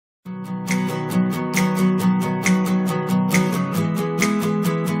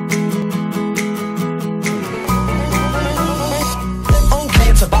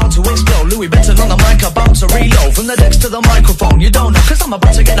from the decks to the microphone. You don't know, cause I'm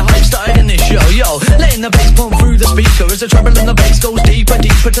about to get the hype started in this show. Yo, letting the bass pump through the speaker as the treble and the bass goes deeper,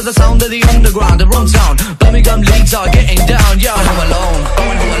 deeper to the sound of the underground. And runs down, Birmingham leads are getting down. Yo, I'm home alone,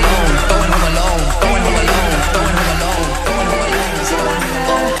 going home alone, going home alone, going home alone, going home alone, going home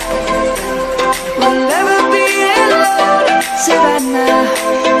alone. We'll never be alone, Savannah.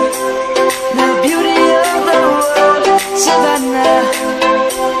 The beauty of the world, Savannah.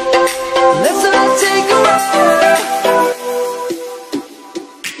 Let's all take a ride,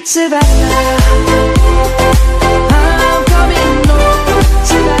 Savannah. I'm coming home,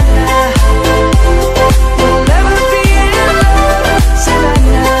 Savannah. We'll never be alone,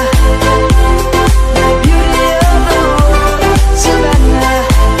 Savannah. The beauty of the world, Savannah.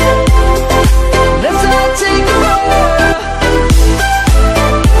 Let's all take a ride.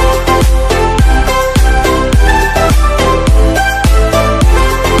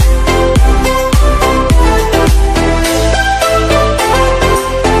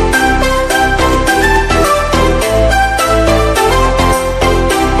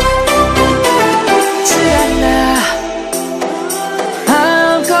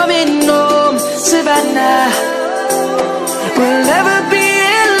 We'll never be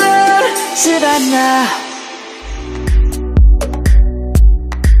alone, Savannah.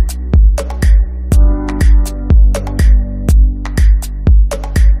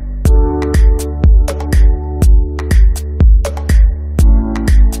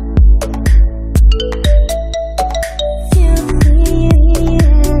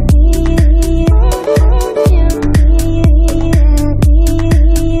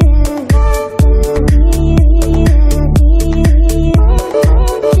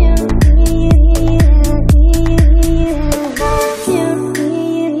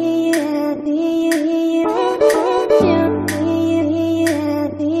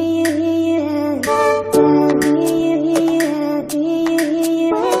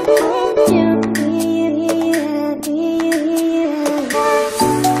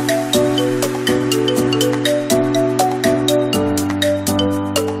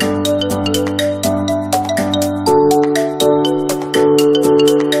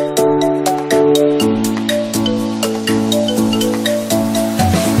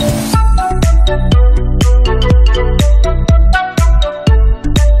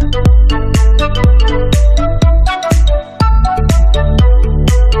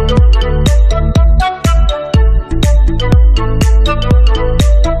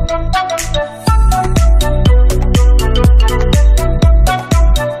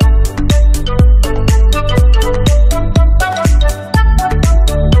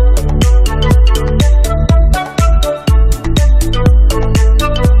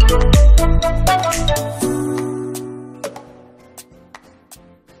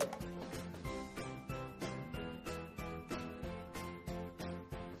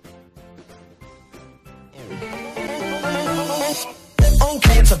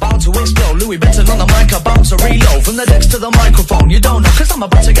 Okay, it's about to explode. Louis Benson on the mic, about to reload. From the decks to the microphone, you don't know, cause I'm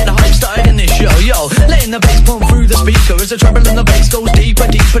about to get the hype started in this show. Yo, letting the bass pump through the speaker as the treble and the bass goes deeper,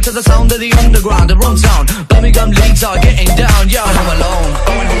 deeper to the sound of the underground. And runs down, Birmingham leads are getting down. Yo, I'm home alone,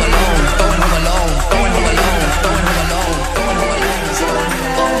 going home alone, going home alone, going home alone, going home alone, going home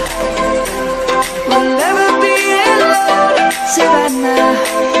alone. We'll never be alone, Savannah.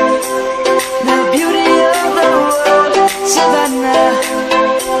 The beauty of the world, Savannah.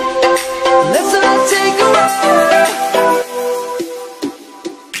 Let's all take a ride,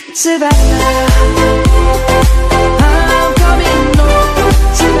 Savannah. I'm coming home,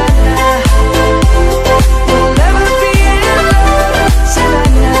 Savannah. We'll never be alone,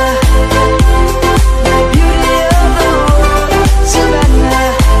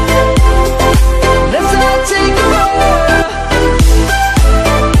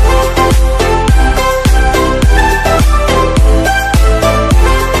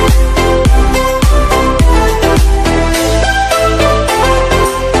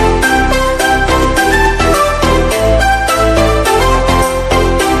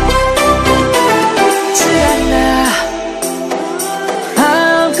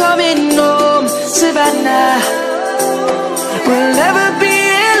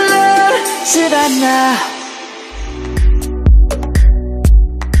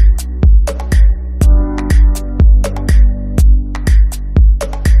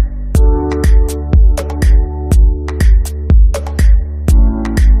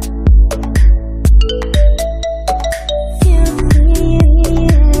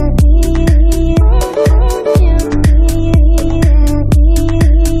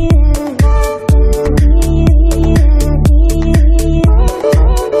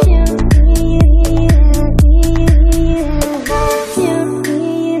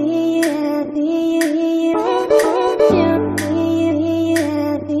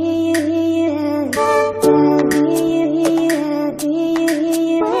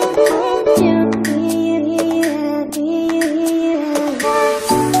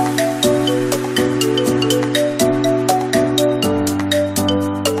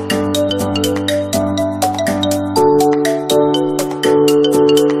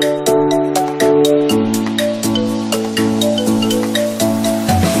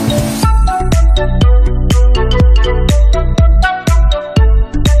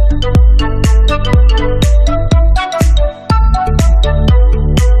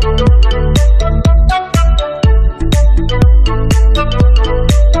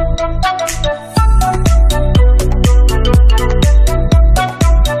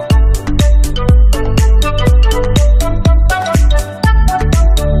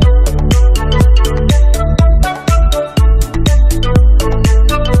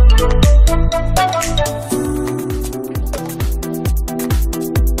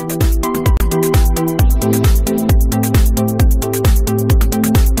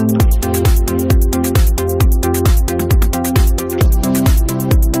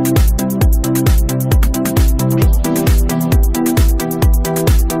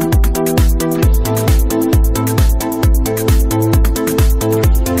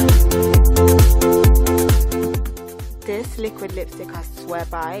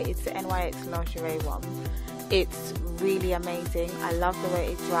 Apply. It's the NYX lingerie one. It's really amazing. I love the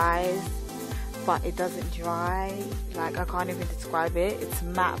way it dries, but it doesn't dry. Like, I can't even describe it. It's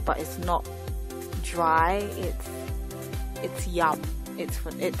matte, but it's not dry. It's yum. It's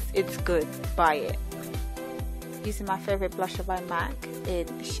good. Buy it. Using my favorite blusher by MAC in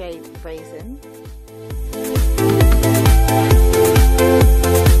shade Raisin.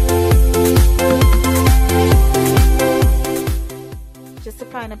 Just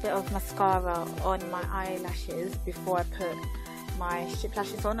applying a bit of mascara on my eyelashes before I put my strip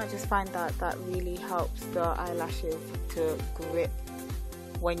lashes on. I just find that that really helps the eyelashes to grip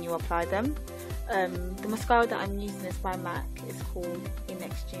when you apply them. The mascara that I'm using is by MAC. It's called In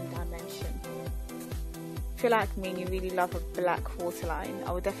Extreme Dimension. If you're like me and you really love a black waterline,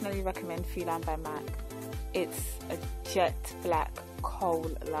 I would definitely recommend Feline by MAC. It's a jet black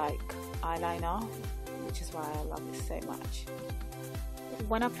coal-like eyeliner, which is why I love it so much.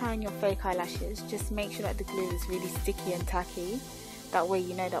 When applying your fake eyelashes, just make sure that the glue is really sticky and tacky. That way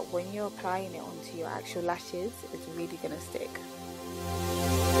you know that when you're applying it onto your actual lashes, it's really going to stick.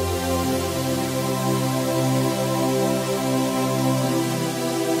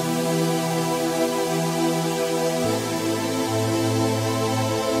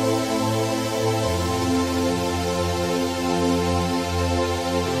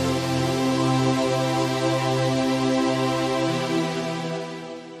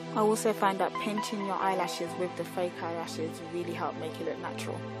 I also find that pinching your eyelashes with the fake eyelashes really help make it look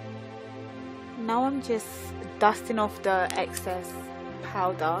natural. Now I'm just dusting off the excess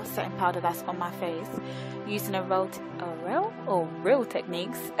powder, setting powder that's on my face, using a Real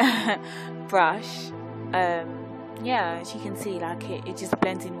Techniques brush. Yeah, as you can see, like it just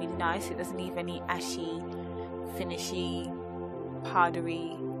blends in really nice. It doesn't leave any ashy, finishy,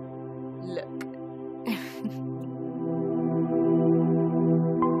 powdery look.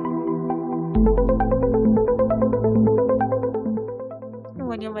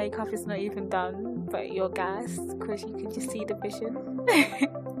 When your makeup is not even done, but you're gassed because you can just see the vision.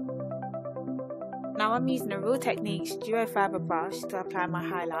 Now I'm using a Real Techniques Duo Fiber brush to apply my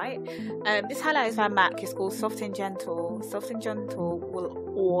highlight. This highlight is by MAC. It's called Soft and Gentle. Soft and Gentle will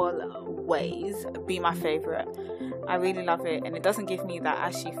always be my favourite. I really love it, and it doesn't give me that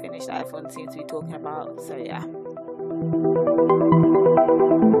ashy finish that everyone seems to be talking about. So yeah.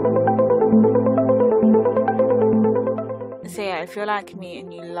 So yeah, if you're like me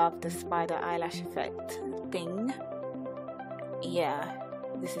and you love the spider eyelash effect thing, yeah,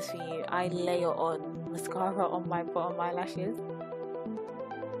 this is for you. I layer on mascara on my bottom eyelashes.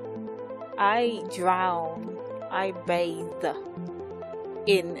 I drown, I bathe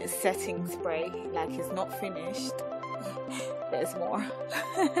in setting spray. Like, it's not finished. There's more.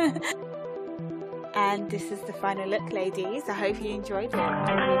 And this is the final look, ladies. I hope you enjoyed it.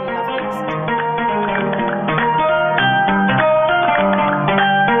 I really love it.